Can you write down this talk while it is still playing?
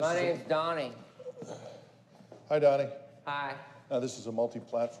My name's Donny. Hi, Donny. Hi. Now, this is a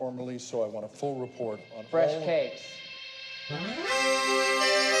multi-platform release, so I want a full report on Fresh all... cakes.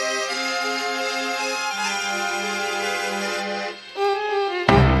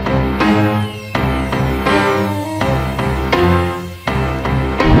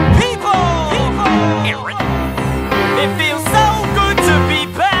 It feels so good to be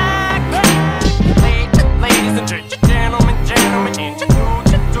back. Ladies and gentlemen, introduce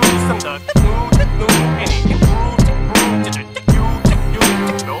some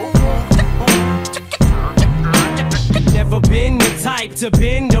never been the type to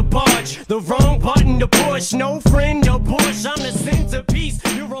bend or budge. The wrong button to push. No friend or push. I'm the centerpiece.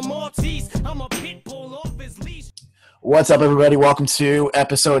 You're a Maltese. I'm a pit bull off his leash. What's up, everybody? Welcome to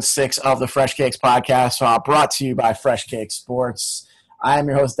episode 6 of the Fresh Cakes podcast, brought to you by Fresh Cake Sports. I am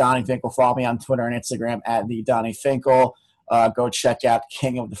your host, Donny Finkel. Follow me on Twitter and Instagram at the Donny Finkel. Go check out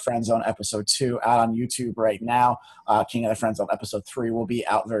King of the Friend Zone episode 2 out on YouTube right now. King of the Friend Zone episode 3 will be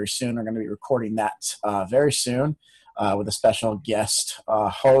out very soon. We're going to be recording that very soon with a special guest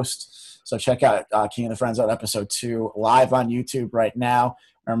host. So check out King of the Friend Zone episode 2 live on YouTube right now.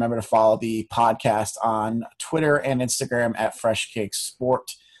 And remember to follow the podcast on Twitter and Instagram at Fresh Cakes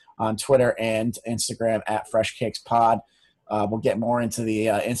Sport, on Twitter and Instagram at Fresh Cakes Pod. We'll get more into the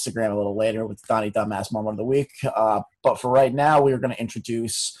Instagram a little later with Donny Dumbass Moment of the Week. But for right now, we are going to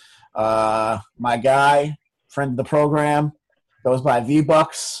introduce my guy, friend of the program, goes by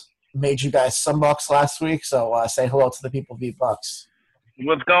V-Bucks. Made you guys some bucks last week, so say hello to the people, V-Bucks.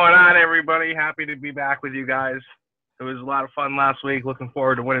 What's going on, everybody? Happy to be back with you guys. It was a lot of fun last week. Looking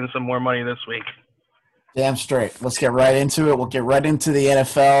forward to winning some more money this week. Damn straight. Let's get right into it. We'll get right into the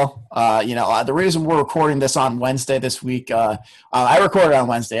NFL. The reason we're recording this on Wednesday this week, I record it on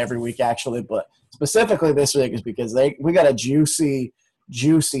Wednesday every week actually, but specifically this week is because we got a juicy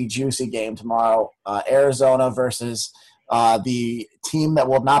game tomorrow. Arizona versus the team that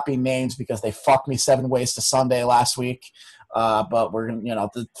will not be named because they fucked me 7 ways to Sunday last week. But we're going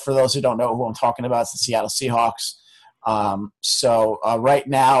to, for those who don't know who I'm talking about, it's the Seattle Seahawks. So right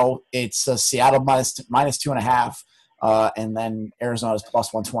now it's Seattle minus 2.5, and then Arizona's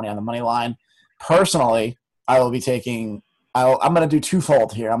plus 120 on the money line. Personally, I will be I'm going to do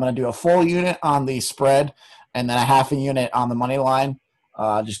twofold here. I'm going to do a full unit on the spread and then a half a unit on the money line,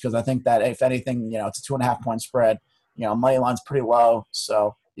 just because I think that if anything, it's a 2.5 point spread. Money line's pretty low,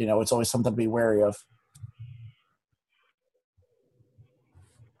 so it's always something to be wary of.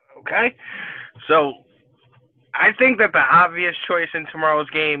 Okay, so I think that the obvious choice in tomorrow's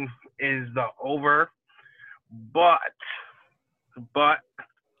game is the over, but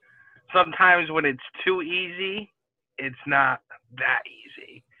sometimes when it's too easy, it's not that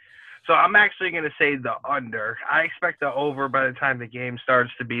easy. So I'm actually going to say the under. I expect the over by the time the game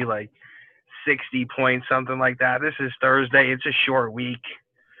starts to be like 60 points, something like that. This is Thursday. It's a short week.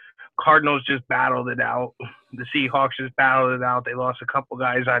 Cardinals just battled it out. The Seahawks just battled it out. They lost a couple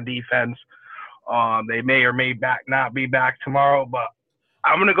guys on defense. They may or may not be back tomorrow, but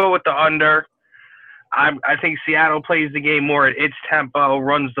I'm going to go with the under. I think Seattle plays the game more at its tempo,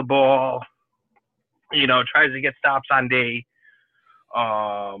 runs the ball, tries to get stops on D.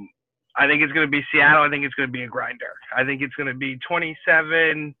 I think it's going to be Seattle. I think it's going to be a grinder. I think it's going to be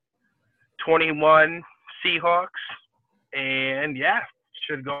 27-21 Seahawks, and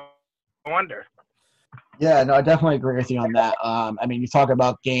should go under. Yeah, no, I definitely agree with you on that. You talk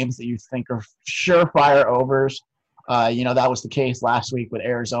about games that you think are surefire overs. That was the case last week with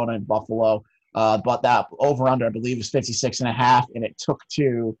Arizona and Buffalo. But that over-under, I believe, was 56.5, and it took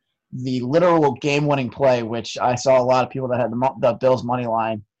to the literal game-winning play, which I saw a lot of people that had the Bills' money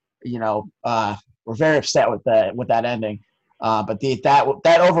line, were very upset with that ending. But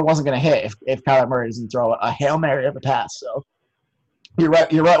that over wasn't going to hit if Kyler Murray doesn't throw a Hail Mary of a pass. So you're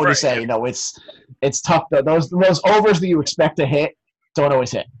right when you say, it's tough. Those overs that you expect to hit don't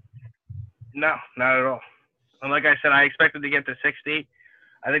always hit. No, not at all. And like I said, I expected to get to 60.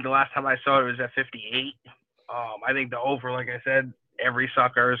 I think the last time I saw it was at 58. I think the over, like I said, every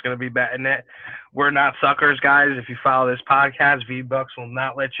sucker is going to be betting it. We're not suckers, guys. If you follow this podcast, V-Bucks will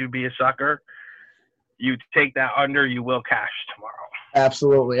not let you be a sucker. You take that under, you will cash tomorrow.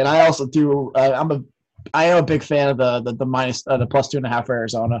 Absolutely. And I also do I am a big fan of the minus the plus 2.5 for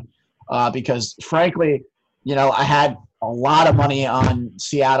Arizona, because frankly, I had a lot of money on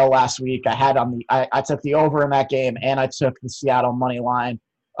Seattle last week. I took the over in that game, and I took the Seattle money line,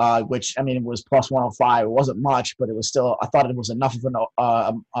 which it was plus 105. It wasn't much, but it was still. I thought it was enough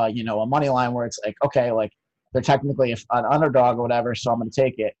of a money line where it's like, okay, like they're technically an underdog or whatever, so I'm going to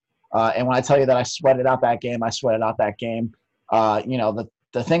take it. And when I tell you that I sweated out that game, I sweated out that game.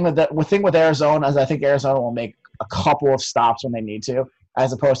 the thing with Arizona is I think Arizona will make a couple of stops when they need to,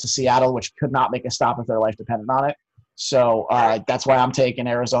 as opposed to Seattle, which could not make a stop if their life depended on it. So that's why I'm taking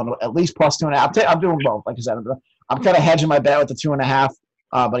Arizona at least plus 2.5. I'm doing both. Like I said, I'm kind of hedging my bet with the 2.5.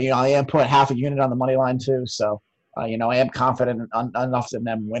 But I am putting half a unit on the money line too. So I am confident enough in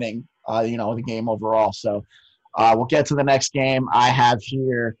them winning. The game overall. So we'll get to the next game. I have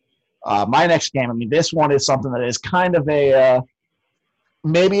here my next game. I mean, this one is something that is kind of a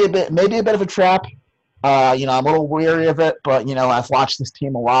maybe a bit of a trap. I'm a little weary of it, but I've watched this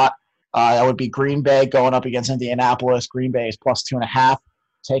team a lot. That would be Green Bay going up against Indianapolis. Green Bay is plus 2.5.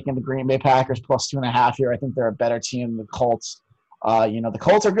 Taking the Green Bay Packers plus 2.5 here. I think they're a better team than the Colts. The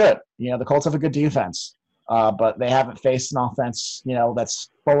Colts are good. The Colts have a good defense, but they haven't faced an offense, that's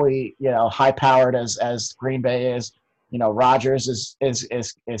fully, high powered as Green Bay is. Rodgers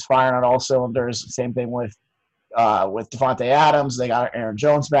is firing on all cylinders. Same thing with Devontae Adams. They got Aaron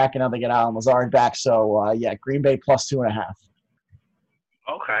Jones back, they get Alan Lazard back. So Green Bay plus 2.5.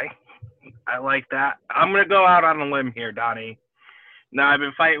 Okay, I like that. I'm gonna go out on a limb here, Donnie. Now, I've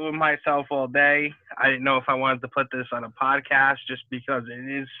been fighting with myself all day. I didn't know if I wanted to put this on a podcast just because it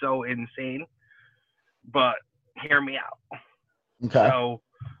is so insane. But hear me out. Okay. So,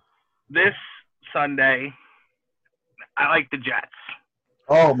 this Sunday, I like the Jets.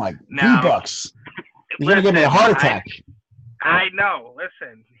 Oh, my V-Bucks. You're going to give me a heart attack. I know.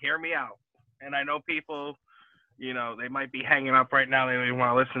 Listen, hear me out. And I know people, they might be hanging up right now. They don't even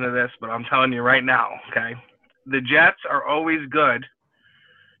want to listen to this, but I'm telling you right now, okay? The Jets are always good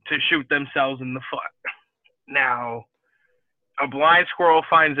to shoot themselves in the foot. Now, a blind squirrel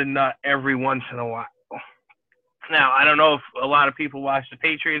finds a nut every once in a while. Now, I don't know if a lot of people watch the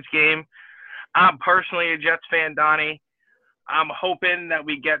Patriots game. I'm personally a Jets fan, Donnie. I'm hoping that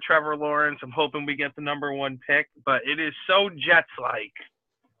we get Trevor Lawrence. I'm hoping we get the number 1 pick. But it is so Jets-like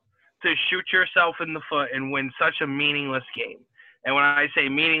to shoot yourself in the foot and win such a meaningless game. And when I say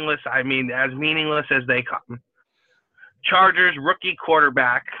meaningless, I mean as meaningless as they come. Chargers, rookie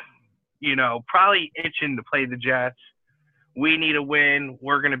quarterback, probably itching to play the Jets. We need a win.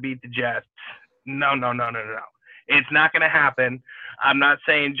 We're going to beat the Jets. No. It's not going to happen. I'm not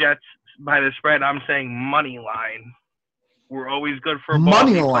saying Jets by the spread. I'm saying money line. We're always good for a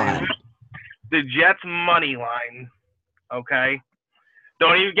money line. The Jets money line, okay?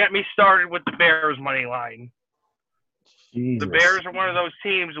 Don't even get me started with the Bears money line. Jesus. The Bears are one of those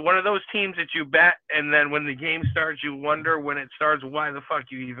teams that you bet, and then when the game starts, you wonder when it starts why the fuck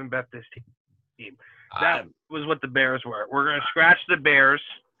you even bet this team. That was what the Bears were. We're going to scratch the Bears.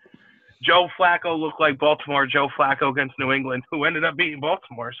 Joe Flacco looked like Baltimore Joe Flacco against New England, who ended up beating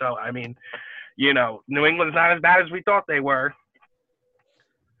Baltimore. So, I mean, New England's not as bad as we thought they were.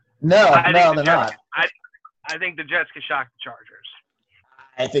 No, they're not. I think the Jets can shock the Chargers.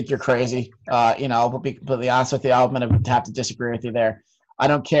 I think you're crazy. To be completely honest with you, I'm going to have to disagree with you there. I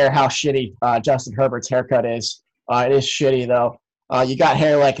don't care how shitty Justin Herbert's haircut is. It is shitty, though. You got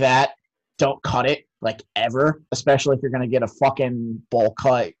hair like that, don't cut it, like, ever, especially if you're going to get a fucking bowl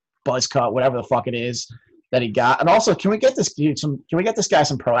cut, buzz cut, whatever the fuck it is that he got. And also, can we get this guy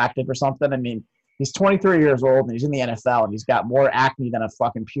some Proactive or something? I mean, he's 23 years old, and he's in the NFL, and he's got more acne than a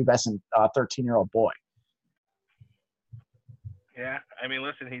fucking pubescent 13-year-old boy. Yeah, I mean,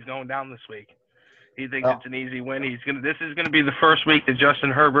 listen, he's going down this week. He thinks it's an easy win. This is gonna be the first week that Justin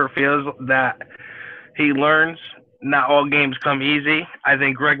Herbert feels that he learns not all games come easy. I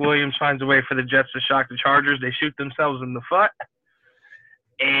think Greg Williams finds a way for the Jets to shock the Chargers. They shoot themselves in the foot,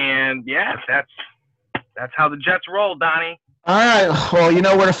 and that's how the Jets roll, Donnie. All right, well, you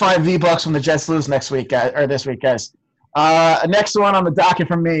know where to find V-Bucks when the Jets lose next week, guys, or this week, guys. Next one on the docket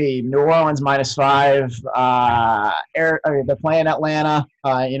from me, New Orleans -5. They're playing Atlanta.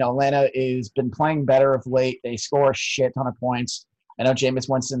 Atlanta has been playing better of late. They score a shit ton of points. I know Jameis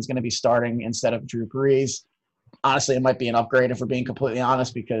Winston's going to be starting instead of Drew Brees. Honestly, it might be an upgrade if we're being completely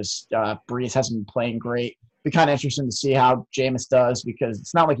honest because Brees hasn't been playing great. Be kind of interesting to see how Jameis does because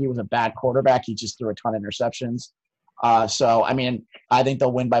it's not like he was a bad quarterback. He just threw a ton of interceptions. I think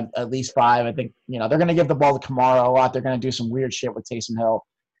they'll win by at least 5. I think, they're going to give the ball to Kamara a lot. They're going to do some weird shit with Taysom Hill,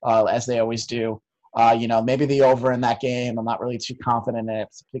 as they always do. Maybe the over in that game. I'm not really too confident in it,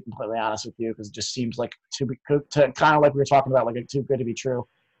 to be completely honest with you, because it just seems like kind of like we were talking about, like it's too good to be true.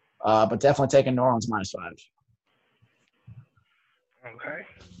 But definitely taking New Orleans -5. Okay.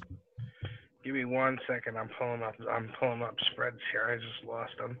 Give me 1 second. I'm pulling up spreads here. I just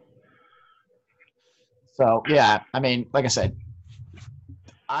lost them. So yeah, I mean, like I said,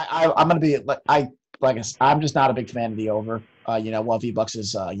 I'm gonna be I'm just not a big fan of the over. While V-Bucks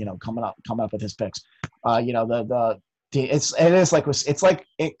is coming up with his picks. The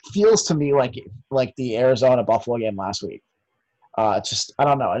it feels to me like the Arizona Buffalo game last week. I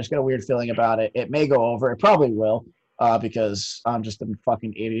don't know. I just got a weird feeling about it. It may go over. It probably will, because I'm just a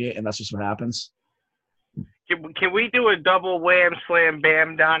fucking idiot, and that's just what happens. Can we do a double wham slam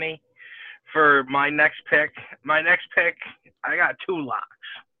bam, Donnie, for my next pick? My next pick, I got 2 locks.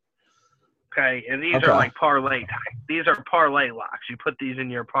 Okay, and these are like parlay type. These are parlay locks. You put these in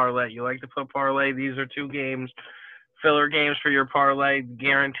your parlay. You like to put parlay. These are 2 games, filler games for your parlay,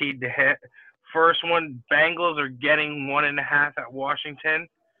 guaranteed to hit. First one, Bengals are getting 1.5 at Washington.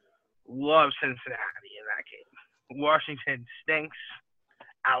 Love Cincinnati in that game. Washington stinks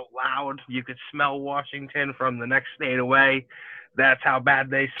out loud. You could smell Washington from the next state away. That's how bad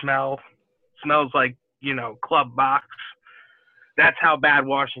they smell. Smells like, club box. That's how bad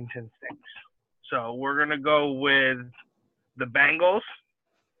Washington stinks. So we're going to go with the Bengals.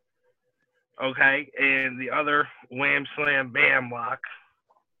 Okay. And the other wham, slam, bam lock.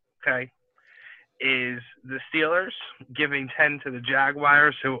 Okay. Is the Steelers giving 10 to the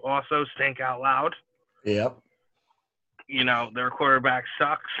Jaguars, who also stink out loud. Yep. Their quarterback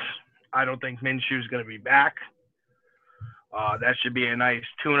sucks. I don't think Minshew's going to be back. That should be a nice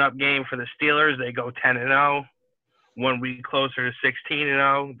tune-up game for the Steelers. They go 10-0, 1 week closer to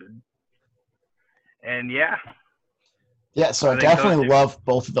 16-0. And yeah. Yeah, so I definitely love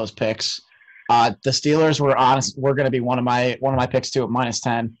both of those picks. The Steelers were going to be one of my picks too at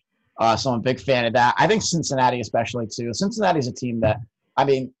 -10. So I'm a big fan of that. I think Cincinnati especially too. Cincinnati's a team that,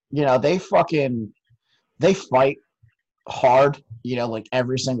 they fight hard, like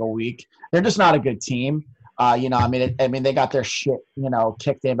every single week. They're just not a good team. They got their shit,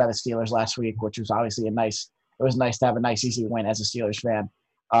 kicked in by the Steelers last week, which was obviously it was nice to have a nice easy win as a Steelers fan.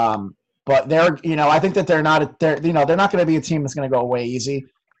 But I think that they're not going to be a team that's going to go away easy.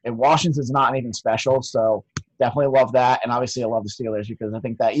 And Washington's not anything special, so definitely love that. And obviously I love the Steelers because I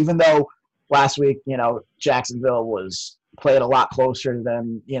think that even though last week, Jacksonville was played a lot closer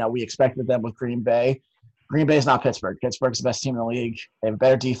than, we expected them with Green Bay. Green Bay is not Pittsburgh. Pittsburgh's the best team in the league. They have a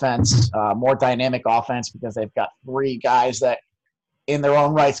better defense, more dynamic offense because they've got 3 guys that in their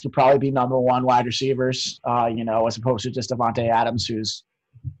own rights could probably be number 1 wide receivers, as opposed to just Devontae Adams, who's,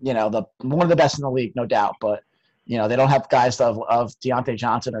 one of the best in the league, no doubt. But, they don't have guys of Deontay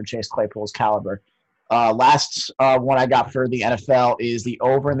Johnson or Chase Claypool's caliber. Last one I got for the NFL is the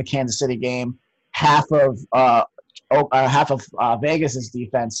over in the Kansas City game. Half of Vegas's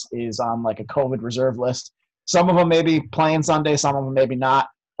defense is on like a COVID reserve list. Some of them may be playing Sunday, some of them maybe not.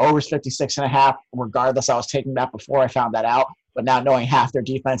 Over's 56.5. Regardless, I was taking that before I found that out. But now knowing half their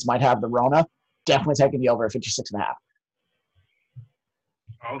defense might have the Rona, definitely taking the over at 56.5.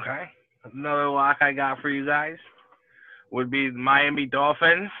 Okay. Another lock I got for you guys would be the Miami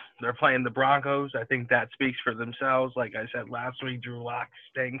Dolphins. They're playing the Broncos. I think that speaks for themselves. Like I said last week, Drew Lock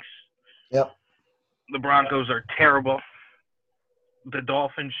stinks. Yep. The Broncos are terrible. The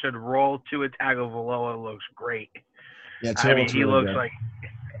Dolphins should roll. Tua Tagovailoa looks great. Yeah, he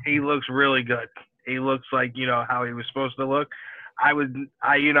looks really good. He looks like, how he was supposed to look. I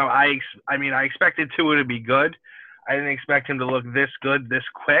expected Tua to be good. I didn't expect him to look this good, this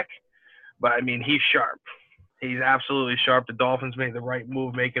quick. But, he's sharp. He's absolutely sharp. The Dolphins made the right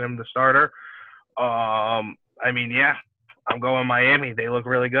move making him the starter. I'm going Miami. They look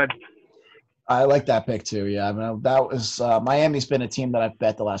really good. I like that pick too. Yeah, that was Miami's been a team that I've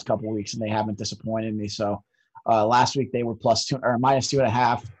bet the last couple of weeks, and they haven't disappointed me. So last week they were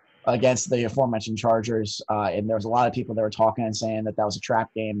 -2.5 against the aforementioned Chargers, and there was a lot of people that were talking and saying that was a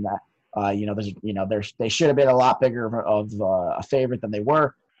trap game. That they should have been a lot bigger of a favorite than they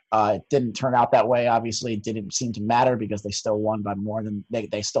were. It didn't turn out that way. Obviously, it didn't seem to matter because they still won by more than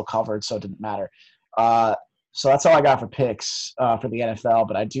they still covered, so it didn't matter. So that's all I got for picks for the NFL.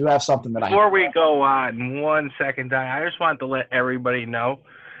 But I do have something that Before we go on, 1 second, I just want to let everybody know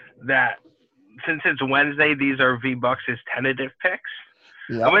that since it's Wednesday, these are V-Bucks' tentative picks.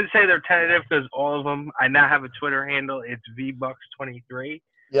 Yep. I wouldn't say they're tentative because all of them. I now have a Twitter handle. It's VBucks23.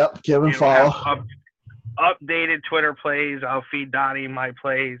 Yep, give him follow. Updated Twitter plays. I'll feed Donnie my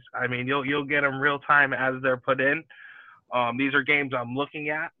plays. You'll get them real time as they're put in. These are games I'm looking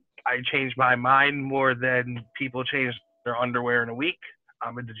at. I change my mind more than people change their underwear in a week.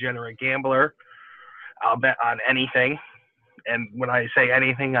 I'm a degenerate gambler. I'll bet on anything. And when I say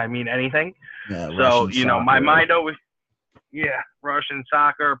anything, I mean anything. Yeah, so, my mind always – yeah, Russian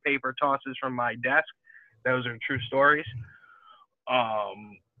soccer, paper tosses from my desk. Those are true stories. I'll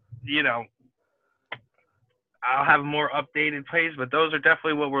have more updated plays, but those are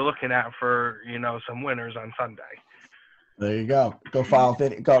definitely what we're looking at for, some winners on Sunday. There you go. Go follow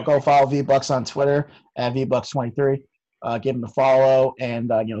VBucks on Twitter at VBucks23. give him a follow, and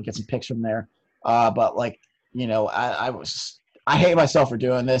get some picks from there. But like I hate myself for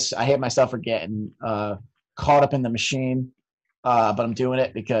doing this. I hate myself for getting caught up in the machine, but I'm doing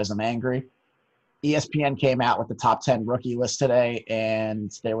it because I'm angry. ESPN came out with the top 10 rookie list today,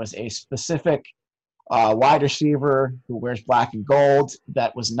 and there was a specific wide receiver who wears black and gold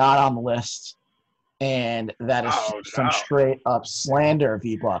that was not on the list, and that is some straight up slander,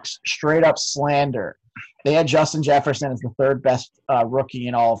 V-Bucks. Straight up slander. They had Justin Jefferson as the third best rookie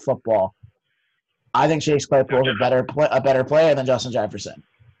in all of football. I think Chase Claypool is a better player than Justin Jefferson.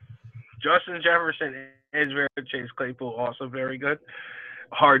 Justin Jefferson is very good. Chase Claypool also very good.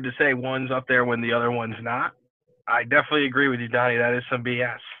 Hard to say one's up there when the other one's not. I definitely agree with you, Donnie. That is some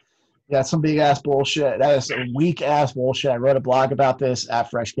BS. Yeah, some big-ass bullshit. That is weak-ass bullshit. I wrote a blog about this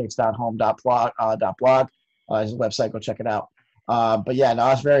at freshcakes.home.blog. There's a website. Go check it out. But, yeah, no,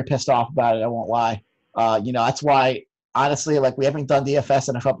 I was very pissed off about it. I won't lie. That's why, honestly, like we haven't done DFS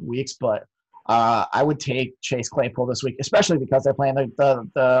in a couple weeks, but I would take Chase Claypool this week, especially because they're playing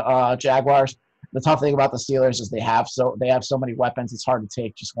the Jaguars. The tough thing about the Steelers is they have so many weapons. It's hard to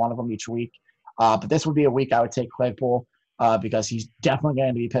take just one of them each week. But this would be a week I would take Claypool because he's definitely going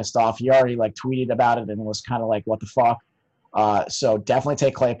to be pissed off. He already tweeted about it and was kind of like, "What the fuck?" So definitely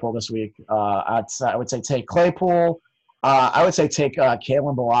take Claypool this week. I would say take Claypool. I would say take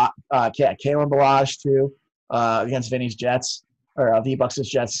Kalen Balaj too against Vinny's Jets or V-Bucks'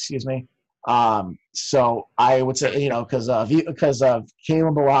 Jets, excuse me. So I would say, because Kalen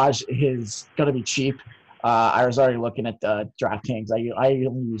Balaj is going to be cheap. I was already looking at DraftKings. I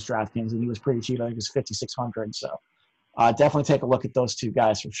only use DraftKings, and he was pretty cheap. I think it was 5,600. So definitely take a look at those two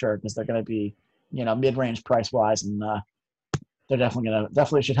guys for sure because they're going to be, mid-range price-wise, and they're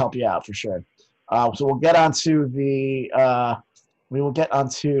definitely should help you out for sure. So we'll get onto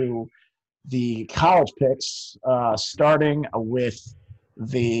the college picks, starting with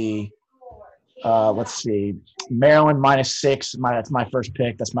the let's see, Maryland -6. That's my first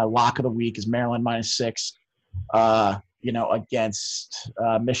pick. That's my lock of the week is Maryland -6. Against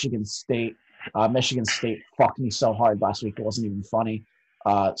Michigan State. Michigan State fucked me so hard last week it wasn't even funny.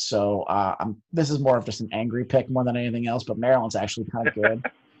 This is more of just an angry pick more than anything else. But Maryland's actually kind of good.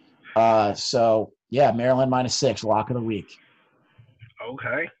 Maryland -6, lock of the week.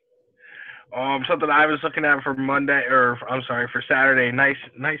 Okay. Something I was looking at for for Saturday. Nice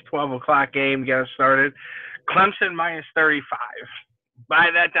 12 o'clock game. Get us started. Clemson -35.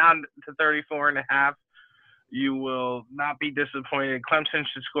 Buy that down to 34.5. You will not be disappointed. Clemson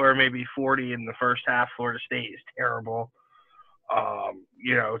should score maybe 40 in the first half. Florida State is terrible.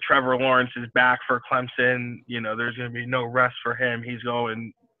 Trevor Lawrence is back for Clemson. There's going to be no rest for him. He's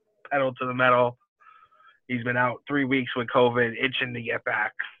going pedal to the metal. He's been out 3 weeks with COVID, itching to get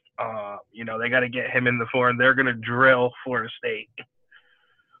back. They got to get him in the floor, and they're going to drill Florida State.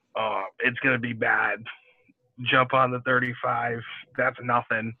 It's going to be bad. Jump on the 35. That's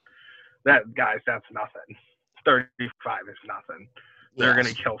nothing. That's nothing. 35 is nothing. They're going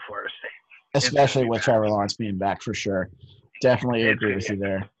to kill Florida State. Especially with Trevor Lawrence being back for sure. Definitely agree with you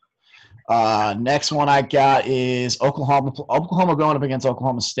there. Next one I got is Oklahoma. Oklahoma going up against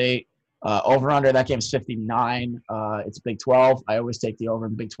Oklahoma State. Over-under, that game's 59. It's Big 12. I always take the over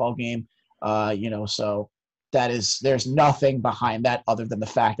in the Big 12 game. So there's nothing behind that other than the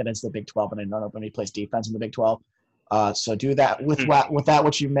fact that it's the Big 12 and I don't know if anybody plays defense in the Big 12. So do that with that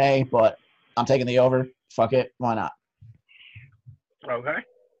what you may, but I'm taking the over. Fuck it. Why not? Okay.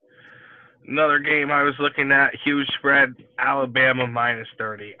 Another game I was looking at, huge spread, Alabama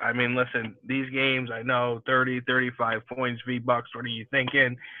 -30. I mean, listen, these games, I know 30, 35 points, V-Bucks, what are you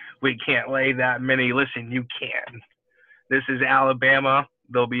thinking? We can't lay that many. Listen, you can. This is Alabama.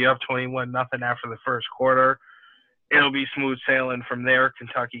 They'll be up 21-0 after the first quarter. It'll be smooth sailing from there.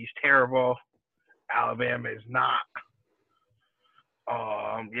 Kentucky's terrible. Alabama is not.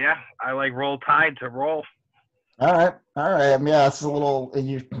 I like Roll Tide to roll. All right. I mean, it's a little.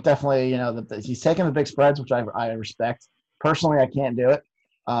 You definitely, he's taking the big spreads, which I respect. Personally, I can't do it,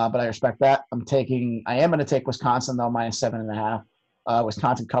 but I respect that. I am going to take Wisconsin though -7.5.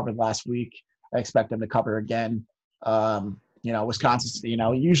 Wisconsin covered last week. I expect them to cover again. Wisconsin's.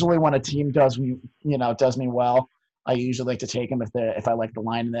 Usually when a team does me well, I usually like to take them if I like the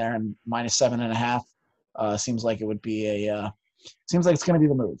line there, and -7.5 seems like it would be seems like it's going to be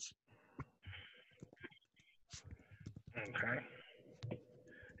the move. Okay.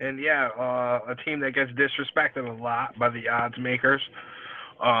 And a team that gets disrespected a lot by the odds makers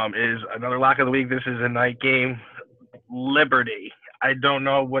is another lock of the week. This is a night game. Liberty. I don't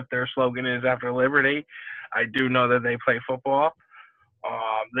know what their slogan is after Liberty. I do know that they play football.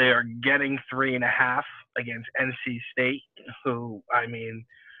 They are getting 3.5 against NC State, who,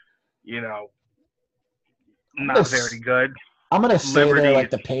 not very good. I'm going to say Liberty they're like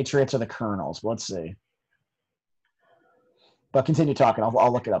is- the Patriots or the Colonels. Let's see. But continue talking.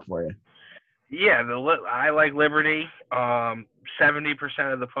 I'll look it up for you. Yeah, I like Liberty.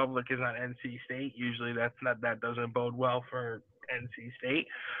 70% of the public is on NC State. Usually that doesn't bode well for NC State.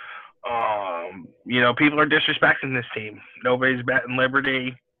 People are disrespecting this team. Nobody's betting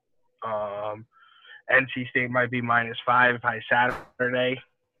Liberty. NC State might be -5 by Saturday.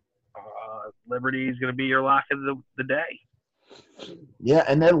 Liberty is going to be your lock of the day. Yeah,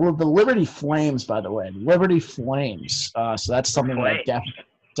 and then the Liberty Flames, by the way. Liberty Flames. So that's something that I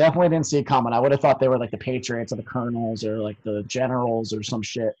definitely didn't see coming. I would have thought they were like the Patriots or the Colonels or like the Generals or some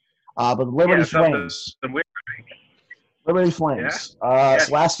shit. But the Liberty Flames. Liberty Flames. Yes.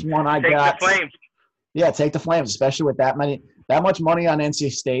 Last one I got. Take the Flames. Yeah, take the Flames, especially with that much money on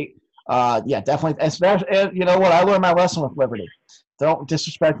NC State. Yeah, definitely. Especially, you know what? I learned my lesson with Liberty. Don't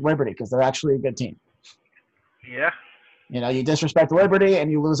disrespect Liberty because they're actually a good team. Yeah. You disrespect Liberty and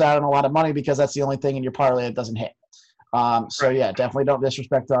you lose out on a lot of money because that's the only thing in your parlay that doesn't hit. Yeah, definitely don't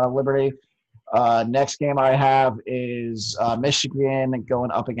disrespect Liberty. Next game I have is Michigan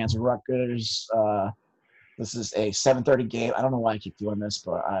going up against Rutgers. This is a 7:30 game. I don't know why I keep doing this,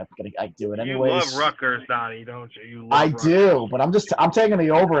 but I do it anyways. You love Rutgers, Donny, don't you? I do, but I'm taking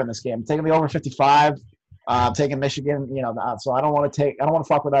the over in this game. I'm taking the over 55. I'm taking Michigan. So I don't want to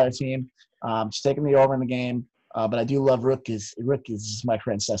fuck with either team. Just taking the over in the game. But I do love Rutgers. Rutgers is my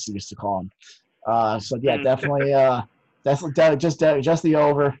princess, he used to call him. Definitely just the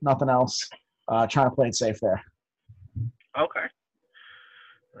over, nothing else. Trying to play it safe there. Okay.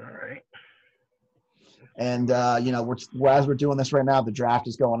 All right. And as we're doing this right now, the draft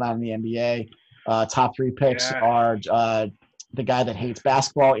is going on in the NBA. Top 3 picks are the guy that hates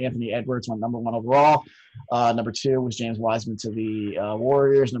basketball, Anthony Edwards, went number 1 overall. Number 2 was James Wiseman to the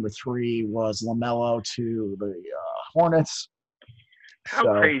Warriors. Number 3 was LaMelo to the Hornets. How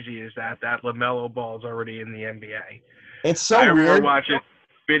crazy is that LaMelo Ball is already in the NBA? It's so I weird. remember watching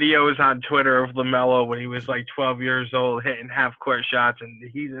videos on Twitter of LaMelo when he was like 12 years old hitting half-court shots, and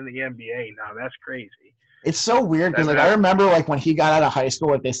he's in the NBA now. That's crazy. It's so weird because I remember when he got out of high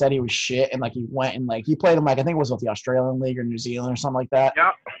school, they said he was shit, and he went and he played in I think it was with the Australian League or New Zealand or something like that.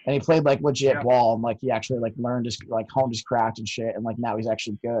 Yep. And he played legit ball, and he actually learned his honed his craft and shit, and now he's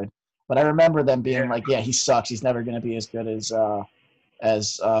actually good. But I remember them being he sucks. He's never gonna be as good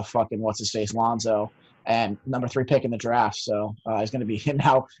as fucking what's his face Lonzo, and number 3 pick in the draft. So he's gonna be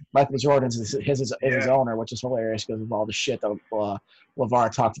now. Michael Jordan's his owner, which is hilarious because of all the shit that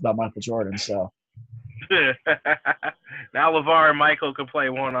LeVar talked about Michael Jordan. So. Now LeVar and Michael can play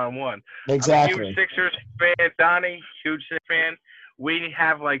one-on-one. Exactly. I'm a huge Sixers fan, Donnie. Huge Sixers fan. We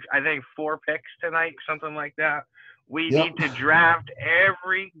have I think 4 picks tonight, something like that. We need to draft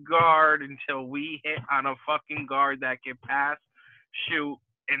every guard until we hit on a fucking guard that can pass, shoot,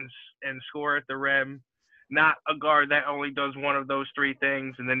 and score at the rim. Not a guard that only does one of those 3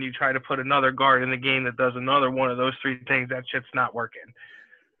 things, and then you try to put another guard in the game that does another one of those 3 things. That shit's not working.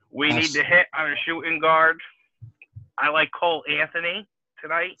 We need to hit on a shooting guard. I like Cole Anthony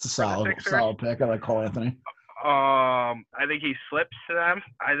tonight. It's a solid pick. I like Cole Anthony. I think he slips to them.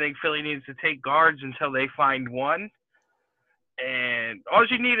 I think Philly needs to take guards until they find one. And all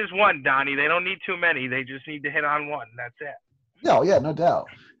you need is one, Donnie. They don't need too many. They just need to hit on one. That's it. No, yeah, no doubt.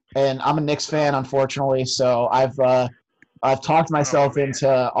 And I'm a Knicks fan, unfortunately, so I've talked myself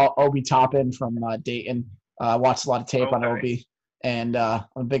into Obi Toppin from Dayton. Watched a lot of tape on Obi. And I'm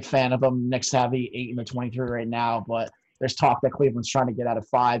a big fan of them. Knicks have the 8 and the 23 right now, but there's talk that Cleveland's trying to get out of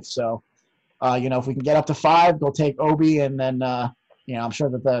 5. So, if we can get up to 5, they'll take Obi, and then I'm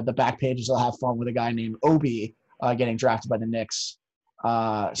sure that the back pages will have fun with a guy named Obi getting drafted by the Knicks.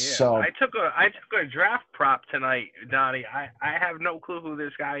 So I took a draft prop tonight, Donnie. I have no clue who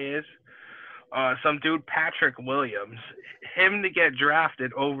this guy is. Some dude, Patrick Williams. Him to get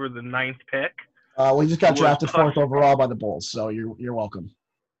drafted over the 9th pick. We just got drafted 4th overall by the Bulls, so you're welcome.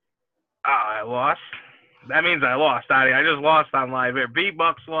 I lost. That means I lost, Donnie. I just lost on live air.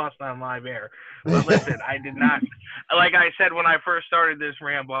 B-Bucks lost on live air. But listen, I did not. Like I said when I first started this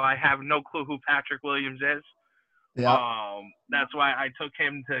ramble, I have no clue who Patrick Williams is. Yeah. That's why I took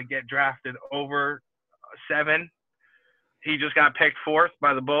him to get drafted over 7. He just got picked 4th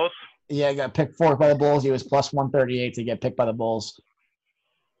by the Bulls. Yeah, he got picked 4th by the Bulls. He was plus 138 to get picked by the Bulls.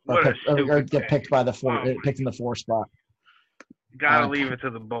 Or get picked by the 4, picked in the 4 spot. Gotta leave it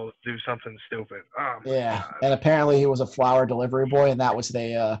to the Bulls to do something stupid. Oh, yeah, God. And apparently he was a flower delivery boy, and that was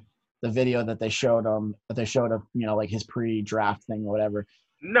they the video that they showed him, like his pre-draft thing or whatever.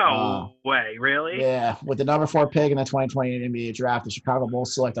 No way, really? Yeah, with the number 4 pick in the 2020 NBA draft, the Chicago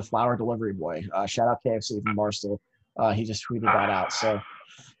Bulls select a flower delivery boy. Shout out KFC from Barstool. He just tweeted that out. So,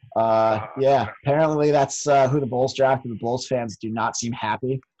 yeah, apparently that's who the Bulls drafted. The Bulls fans do not seem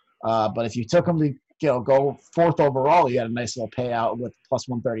happy. But if you took him to go 4th overall, you got a nice little payout with plus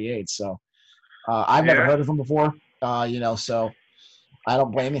 138. So, I've never heard of him before. So I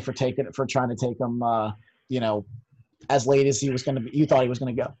don't blame you for trying to take him. As late as he was going to be, you thought he was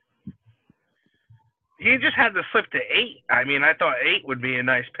going to go. He just had to slip to 8. I mean, I thought 8 would be a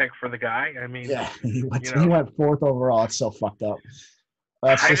nice pick for the guy. I mean, yeah, he went 4th overall. It's so fucked up.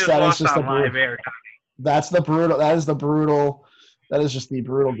 That's just the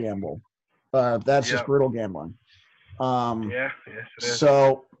brutal gamble. That's just brutal gambling. Yes, it is.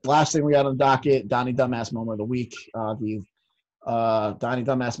 So last thing we got on the docket, Donny Dumbass Moment of the Week. The Donny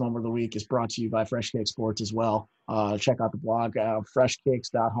Dumbass Moment of the Week is brought to you by Fresh Cake Sports as well. Check out the blog,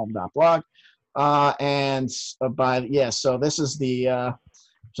 freshcakes.home.blog. So this is the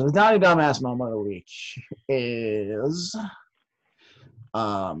Donny Dumbass Moment of the Week is,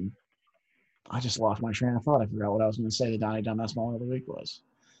 I just lost my train of thought. I forgot what I was going to say the Donny Dumbass Moment of the Week was.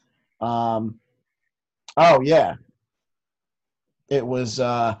 It was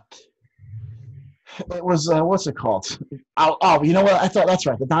what's it called? You know what? I thought that's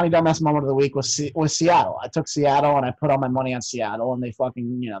right. The Donny Dumbass Moment of the Week was Seattle. I took Seattle and I put all my money on Seattle, and they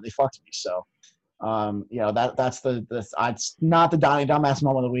fucking they fucked me. So, that's it's not the Donny Dumbass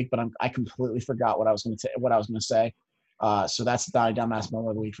Moment of the Week, but I completely forgot what I was going to say. So that's the Donny Dumbass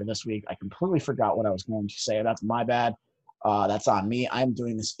Moment of the Week for this week. I completely forgot what I was going to say. That's my bad. That's on me. I'm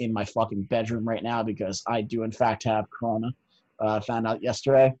doing this in my fucking bedroom right now because I do in fact have corona. Found out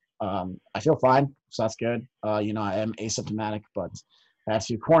yesterday. I feel fine, so that's good. I am asymptomatic, but I have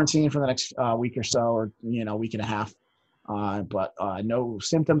to quarantine for the next week or so, or week and a half. But no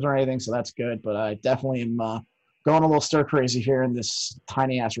symptoms or anything, so that's good. But I definitely am going a little stir crazy here in this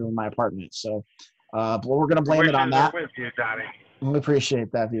tiny ass room in my apartment. So, but we're gonna blame it on that. With you, Donnie. We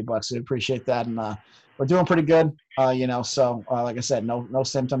appreciate that, V-Bucks. We appreciate that, and we're doing pretty good. So like I said, no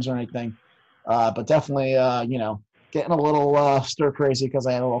symptoms or anything, but definitely getting a little stir crazy because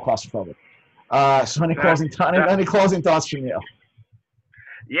I am a little claustrophobic. So any closing thoughts from you?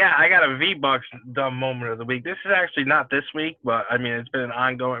 Yeah, I got a V-Bucks dumb moment of the week. This is actually not this week, but I mean, it's been an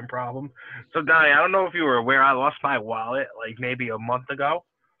ongoing problem. So Donnie, I don't know if you were aware, I lost my wallet like maybe a month ago.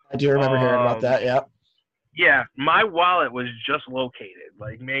 I do remember hearing about that. Yep. Yeah, my wallet was just located,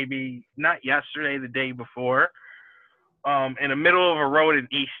 like maybe not yesterday, the day before, in the middle of a road in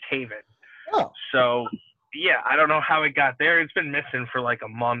East Haven. Oh. So, yeah, I don't know how it got there. It's been missing for like a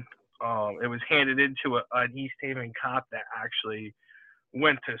month. It was handed into an East Haven cop that actually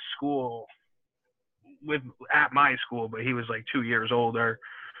went to school at my school, but he was like 2 years older.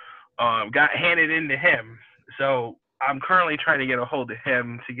 Got handed into him. So I'm currently trying to get a hold of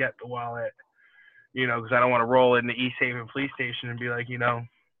him to get the wallet, because I don't want to roll in the East Haven police station and be like, you got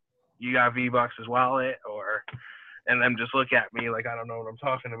V-Bucks' wallet, and them just look at me like I don't know what I'm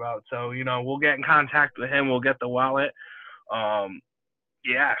talking about. So, we'll get in contact with him. We'll get the wallet.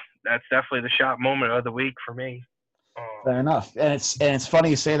 Yeah, that's definitely the shop moment of the week for me. Fair enough. And it's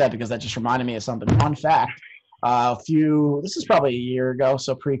funny you say that because that just reminded me of something. Fun fact. This is probably a year ago,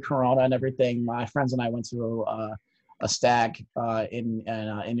 so pre-corona and everything, my friends and I went to a stag in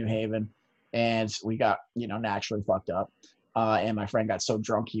New Haven, and we got, naturally fucked up. And my friend got so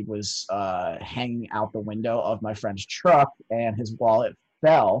drunk he was hanging out the window of my friend's truck, and his wallet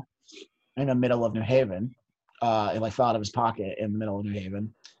fell in the middle of New Haven. It fell out of his pocket in the middle of New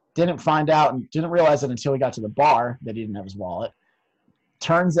Haven. Didn't find out and didn't realize it until we got to the bar that he didn't have his wallet.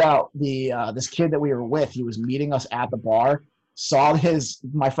 Turns out this kid that we were with, he was meeting us at the bar, saw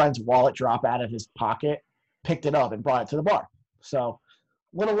my friend's wallet drop out of his pocket, picked it up and brought it to the bar. So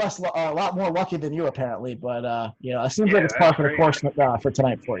a lot more lucky than you apparently, but it seems like it's par for the course for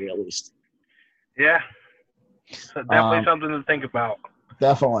tonight for you at least. Yeah, so definitely something to think about.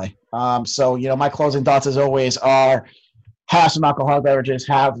 Definitely. So my closing thoughts as always are: have some alcoholic beverages,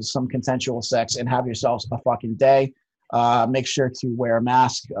 have some consensual sex, and have yourselves a fucking day. Make sure to wear a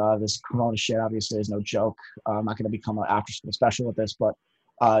mask. This corona shit obviously is no joke. I'm not going to become an after school special with this, but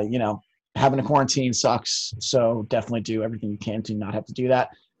having a quarantine sucks. So definitely do everything you can to not have to do that.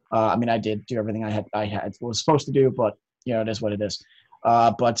 I did do everything I was supposed to do, but it is what it is.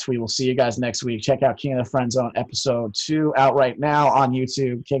 But we will see you guys next week. Check out King of the Friend Zone episode 2 out right now on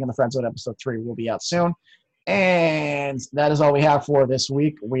YouTube. King of the Friend Zone episode 3 will be out soon. And that is all we have for this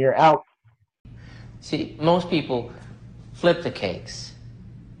week. We are out. See, most people flip the cakes.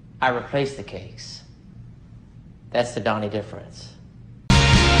 I replace the cakes. That's the Donny difference.